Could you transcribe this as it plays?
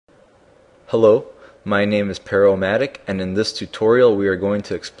Hello, my name is Paromatic, and in this tutorial we are going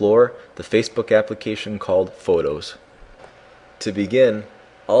to explore the Facebook application called Photos. To begin,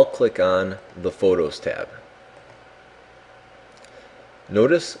 I'll click on the Photos tab.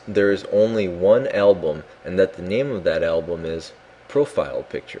 Notice there is only one album and that the name of that album is Profile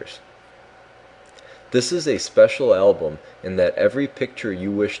Pictures. This is a special album in that every picture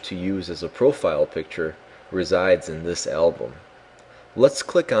you wish to use as a profile picture resides in this album. Let's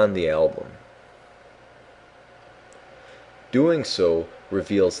click on the album. Doing so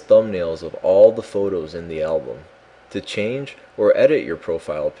reveals thumbnails of all the photos in the album. To change or edit your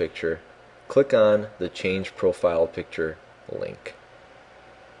profile picture, click on the Change Profile Picture link.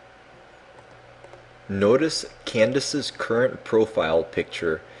 Notice Candace's current profile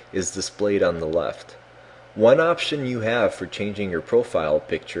picture is displayed on the left. One option you have for changing your profile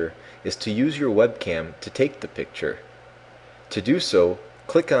picture is to use your webcam to take the picture. To do so,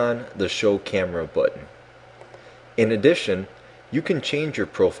 click on the Show Camera button. In addition, you can change your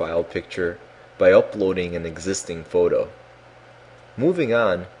profile picture by uploading an existing photo. Moving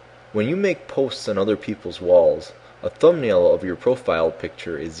on, when you make posts on other people's walls, a thumbnail of your profile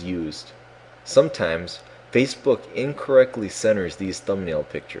picture is used. Sometimes, Facebook incorrectly centers these thumbnail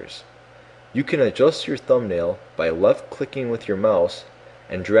pictures. You can adjust your thumbnail by left-clicking with your mouse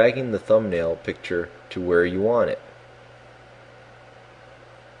and dragging the thumbnail picture to where you want it.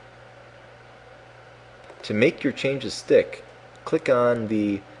 To make your changes stick, click on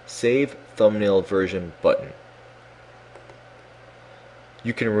the Save Thumbnail Version button.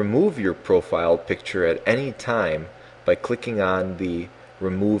 You can remove your profile picture at any time by clicking on the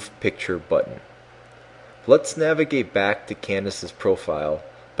Remove Picture button. Let's navigate back to Candace's profile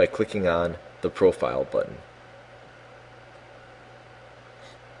by clicking on the Profile button.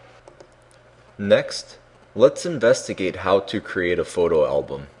 Next, let's investigate how to create a photo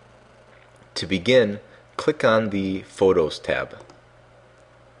album. To begin, click on the Photos tab.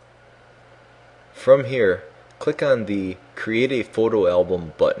 From here, click on the Create a Photo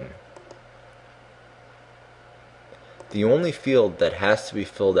Album button. The only field that has to be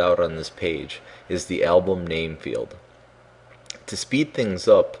filled out on this page is the album name field. To speed things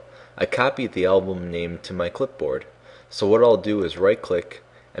up, I copied the album name to my clipboard, so what I'll do is right-click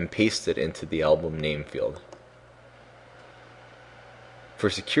and paste it into the album name field. For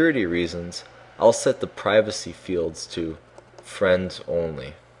security reasons, I'll set the privacy fields to Friends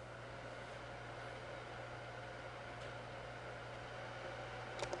Only.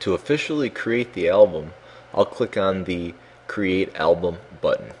 To officially create the album, I'll click on the Create Album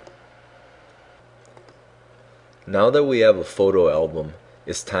button. Now that we have a photo album,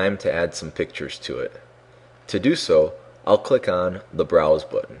 it's time to add some pictures to it. To do so, I'll click on the Browse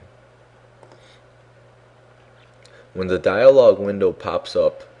button. When the dialog window pops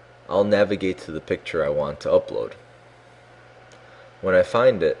up, I'll navigate to the picture I want to upload. When I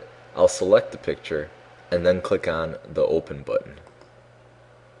find it, I'll select the picture and then click on the Open button.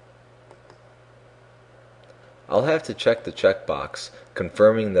 I'll have to check the checkbox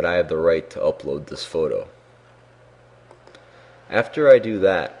confirming that I have the right to upload this photo. After I do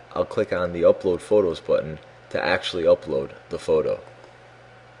that, I'll click on the Upload Photos button to actually upload the photo.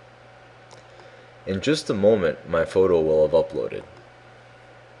 In just a moment, my photo will have uploaded.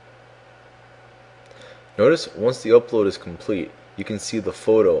 Notice once the upload is complete, you can see the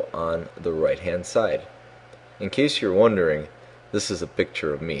photo on the right-hand side. In case you're wondering, this is a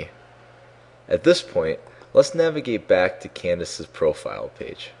picture of me. At this point, let's navigate back to Candace's profile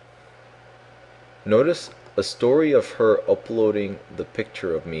page. Notice a story of her uploading the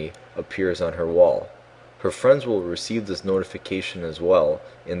picture of me appears on her wall. Her friends will receive this notification as well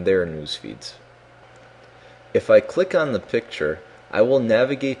in their news feeds. If I click on the picture, I will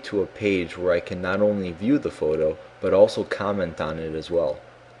navigate to a page where I can not only view the photo, but also comment on it as well.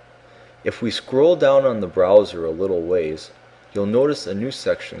 If we scroll down on the browser a little ways, you'll notice a new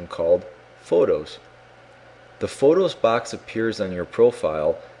section called Photos. The Photos box appears on your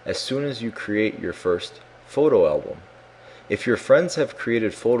profile as soon as you create your first photo album. If your friends have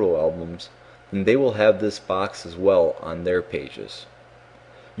created photo albums, then they will have this box as well on their pages.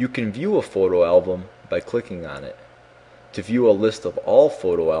 You can view a photo album by clicking on it. To view a list of all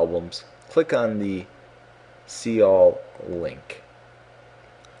photo albums, click on the See All link.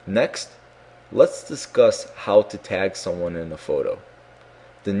 Next, let's discuss how to tag someone in a photo.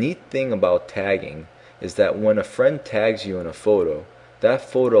 The neat thing about tagging is that when a friend tags you in a photo, that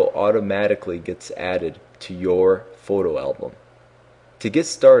photo automatically gets added to your photo album. To get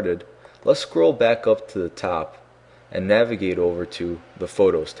started, let's scroll back up to the top and navigate over to the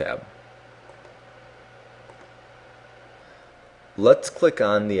Photos tab. Let's click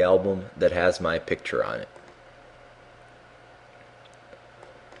on the album that has my picture on it.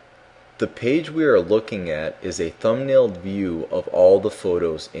 The page we are looking at is a thumbnailed view of all the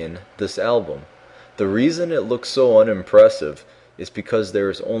photos in this album. The reason it looks so unimpressive is because there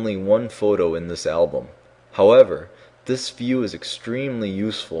is only one photo in this album. However, this view is extremely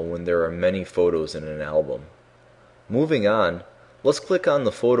useful when there are many photos in an album. Moving on, let's click on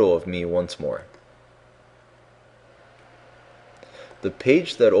the photo of me once more. The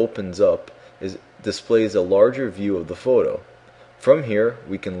page that opens up displays a larger view of the photo. From here,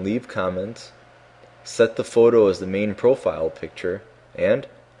 we can leave comments, set the photo as the main profile picture, and,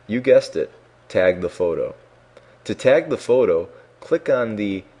 you guessed it, tag the photo. To tag the photo, click on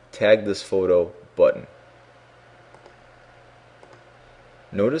the Tag This Photo button.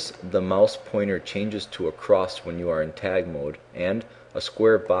 Notice the mouse pointer changes to a cross when you are in tag mode, and a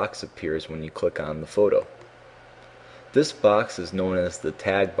square box appears when you click on the photo. This box is known as the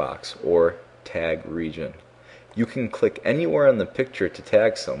tag box or tag region. You can click anywhere on the picture to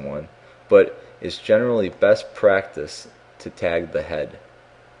tag someone, but it's generally best practice to tag the head.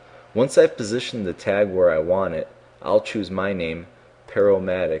 Once I've positioned the tag where I want it, I'll choose my name,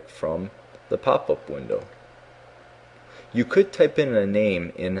 Paromatic, from the pop-up window. You could type in a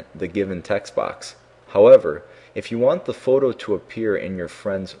name in the given text box. However, if you want the photo to appear in your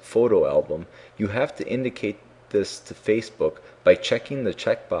friend's photo album, you have to indicate this to Facebook by checking the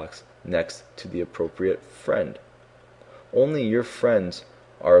checkbox next to the appropriate friend. Only your friends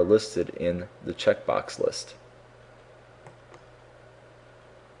are listed in the checkbox list.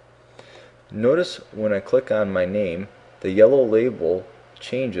 Notice when I click on my name, the yellow label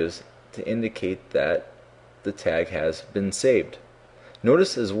changes to indicate that the tag has been saved.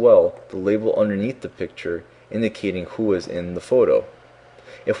 Notice as well the label underneath the picture indicating who is in the photo.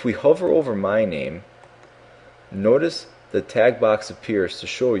 If we hover over my name, notice the tag box appears to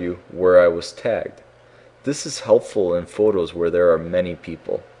show you where I was tagged. This is helpful in photos where there are many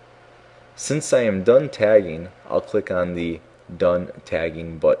people. Since I am done tagging, I'll click on the Done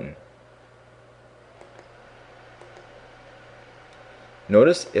Tagging button.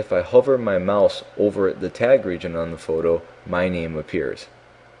 Notice if I hover my mouse over the tag region on the photo, my name appears.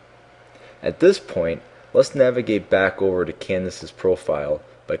 At this point, let's navigate back over to Candace's profile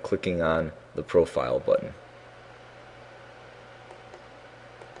by clicking on the Profile button.